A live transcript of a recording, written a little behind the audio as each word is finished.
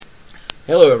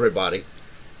Hello, everybody.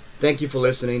 Thank you for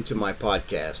listening to my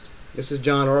podcast. This is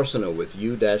John Arsenault with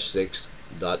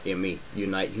U-6.me,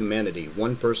 Unite Humanity,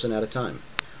 one person at a time.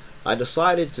 I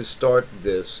decided to start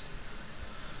this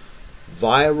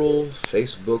viral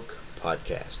Facebook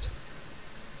podcast.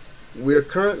 We're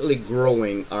currently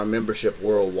growing our membership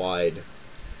worldwide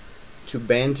to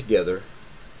band together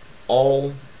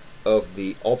all of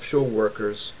the offshore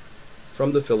workers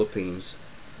from the Philippines.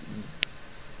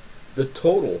 The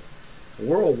total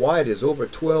worldwide is over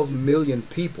 12 million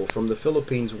people from the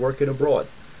Philippines working abroad.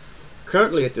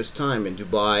 Currently at this time in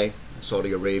Dubai,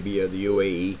 Saudi Arabia, the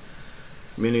UAE,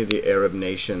 many of the Arab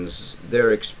nations,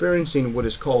 they're experiencing what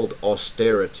is called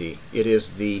austerity. It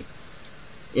is the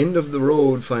end of the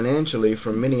road financially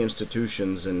for many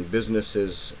institutions and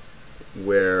businesses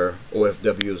where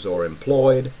OFWs are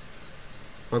employed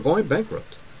are going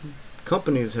bankrupt.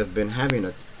 Companies have been having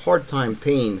a hard time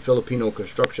paying Filipino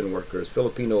construction workers,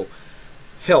 Filipino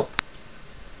help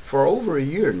for over a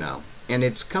year now. And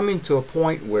it's coming to a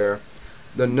point where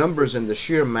the numbers and the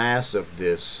sheer mass of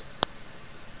this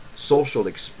social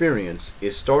experience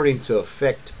is starting to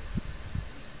affect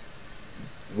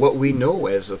what we know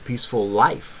as a peaceful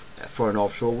life for an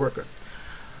offshore worker.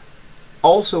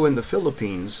 Also in the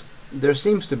Philippines, there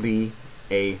seems to be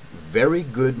a very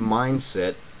good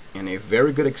mindset and a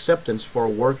very good acceptance for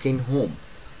working home.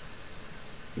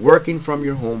 Working from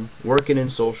your home, working in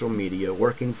social media,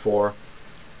 working for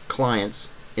clients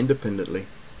independently.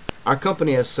 Our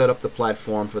company has set up the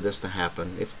platform for this to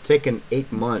happen. It's taken 8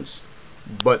 months,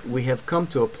 but we have come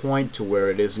to a point to where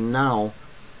it is now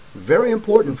very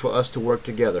important for us to work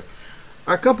together.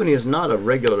 Our company is not a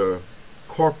regular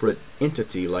corporate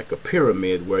entity like a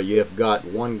pyramid where you have got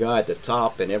one guy at the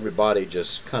top and everybody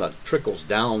just kind of trickles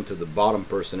down to the bottom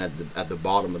person at the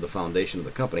bottom of the foundation of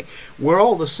the company. We're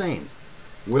all the same.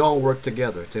 We all work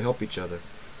together to help each other.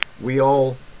 We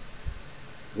all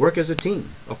work as a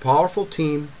team, a powerful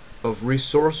team of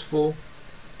resourceful,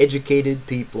 educated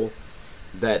people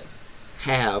that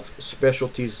have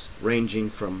specialties ranging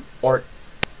from art,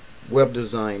 web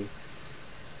design,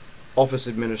 office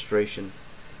administration,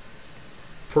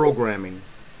 programming,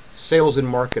 sales and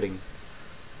marketing,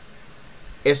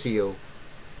 SEO,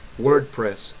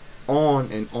 WordPress,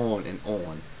 on and on and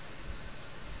on.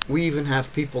 We even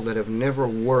have people that have never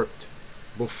worked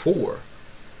before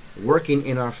working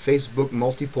in our Facebook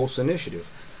multi-post initiative.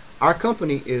 Our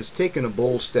company is taking a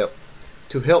bold step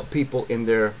to help people in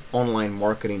their online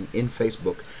marketing in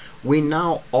Facebook. We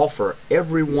now offer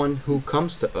everyone who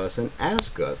comes to us and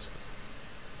asks us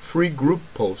free group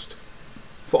post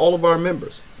for all of our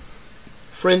members.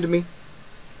 Friend me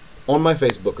on my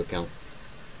Facebook account.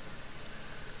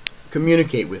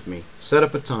 Communicate with me. Set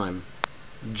up a time.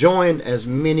 Join as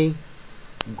many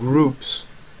groups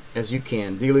as you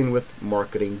can, dealing with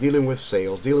marketing, dealing with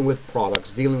sales, dealing with products,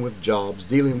 dealing with jobs,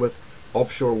 dealing with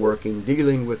offshore working,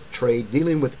 dealing with trade,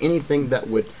 dealing with anything that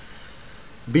would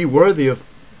be worthy of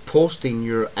posting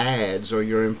your ads or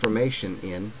your information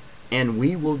in, and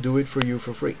we will do it for you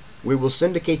for free. We will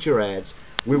syndicate your ads.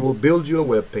 We will build you a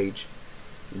web page.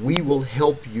 We will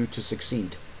help you to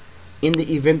succeed. In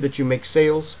the event that you make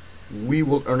sales, we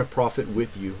will earn a profit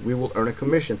with you. We will earn a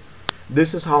commission.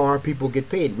 This is how our people get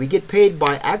paid. We get paid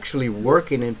by actually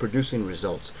working and producing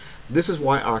results. This is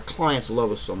why our clients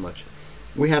love us so much.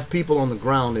 We have people on the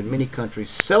ground in many countries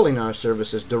selling our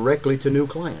services directly to new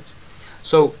clients.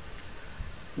 So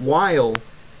while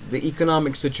the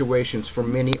economic situations for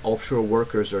many offshore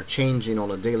workers are changing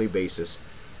on a daily basis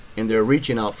and they're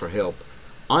reaching out for help,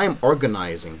 I am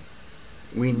organizing.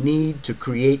 We need to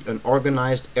create an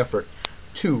organized effort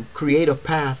to create a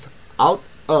path out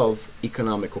of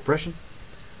economic oppression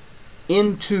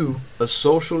into a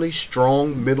socially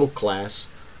strong middle class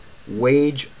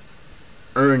wage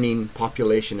earning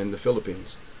population in the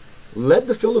Philippines. Let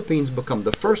the Philippines become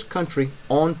the first country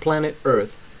on planet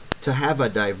Earth to have a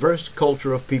diverse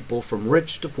culture of people from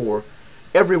rich to poor,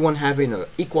 everyone having an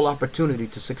equal opportunity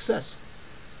to success.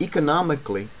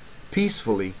 Economically,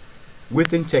 peacefully,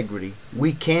 with integrity,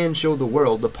 we can show the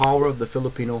world the power of the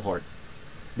Filipino heart,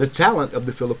 the talent of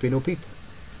the Filipino people,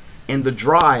 and the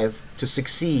drive to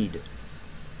succeed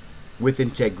with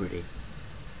integrity.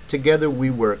 Together we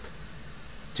work,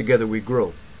 together we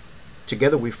grow,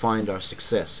 together we find our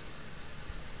success.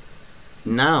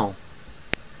 Now,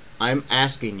 I'm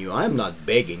asking you, I'm not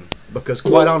begging, because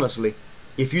quite honestly,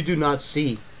 if you do not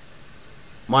see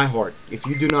my heart, if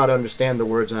you do not understand the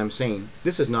words I'm saying,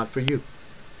 this is not for you.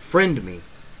 Friend me.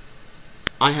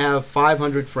 I have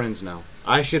 500 friends now.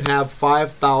 I should have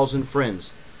 5,000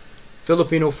 friends.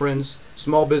 Filipino friends,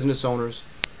 small business owners,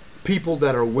 people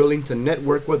that are willing to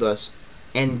network with us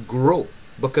and grow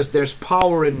because there's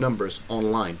power in numbers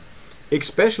online,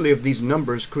 especially if these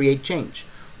numbers create change.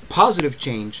 Positive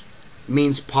change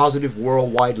means positive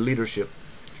worldwide leadership.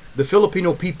 The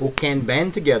Filipino people can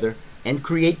band together and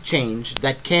create change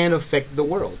that can affect the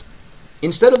world.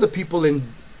 Instead of the people in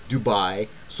Dubai,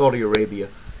 Saudi Arabia,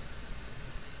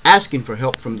 asking for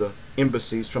help from the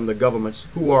embassies, from the governments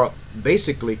who are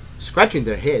basically scratching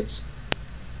their heads,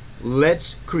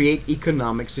 let's create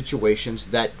economic situations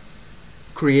that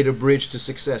create a bridge to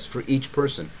success for each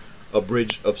person. A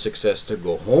bridge of success to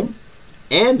go home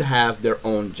and have their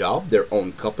own job, their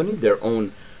own company, their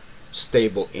own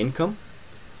stable income.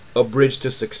 A bridge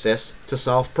to success to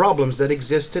solve problems that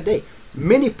exist today.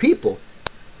 Many people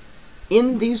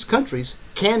in these countries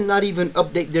cannot even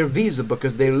update their visa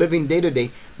because they're living day to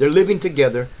day. They're living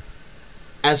together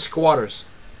as squatters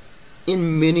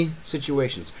in many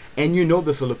situations. And you know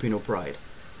the Filipino pride.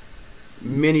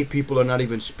 Many people are not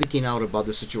even speaking out about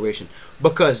the situation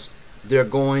because they're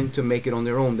going to make it on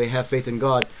their own. They have faith in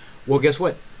God. Well, guess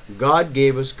what? God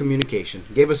gave us communication,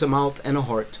 gave us a mouth and a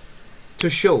heart to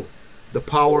show the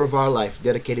power of our life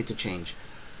dedicated to change.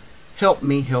 Help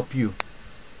me help you.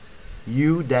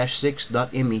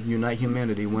 U-6.me, unite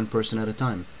humanity one person at a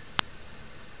time.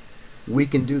 We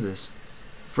can do this.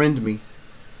 Friend me.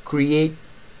 Create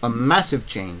a massive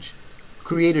change.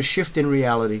 Create a shift in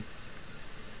reality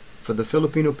for the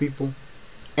Filipino people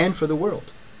and for the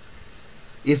world.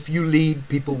 If you lead,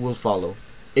 people will follow,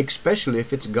 especially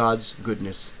if it's God's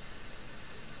goodness.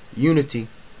 Unity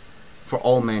for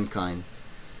all mankind.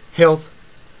 Health,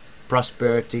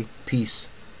 prosperity, peace.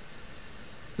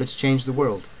 Let's change the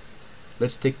world.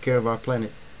 Let's take care of our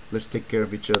planet. Let's take care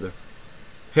of each other.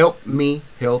 Help me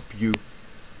help you.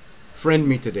 Friend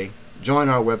me today. Join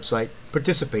our website.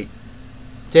 Participate.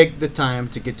 Take the time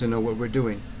to get to know what we're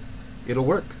doing. It'll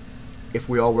work if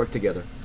we all work together.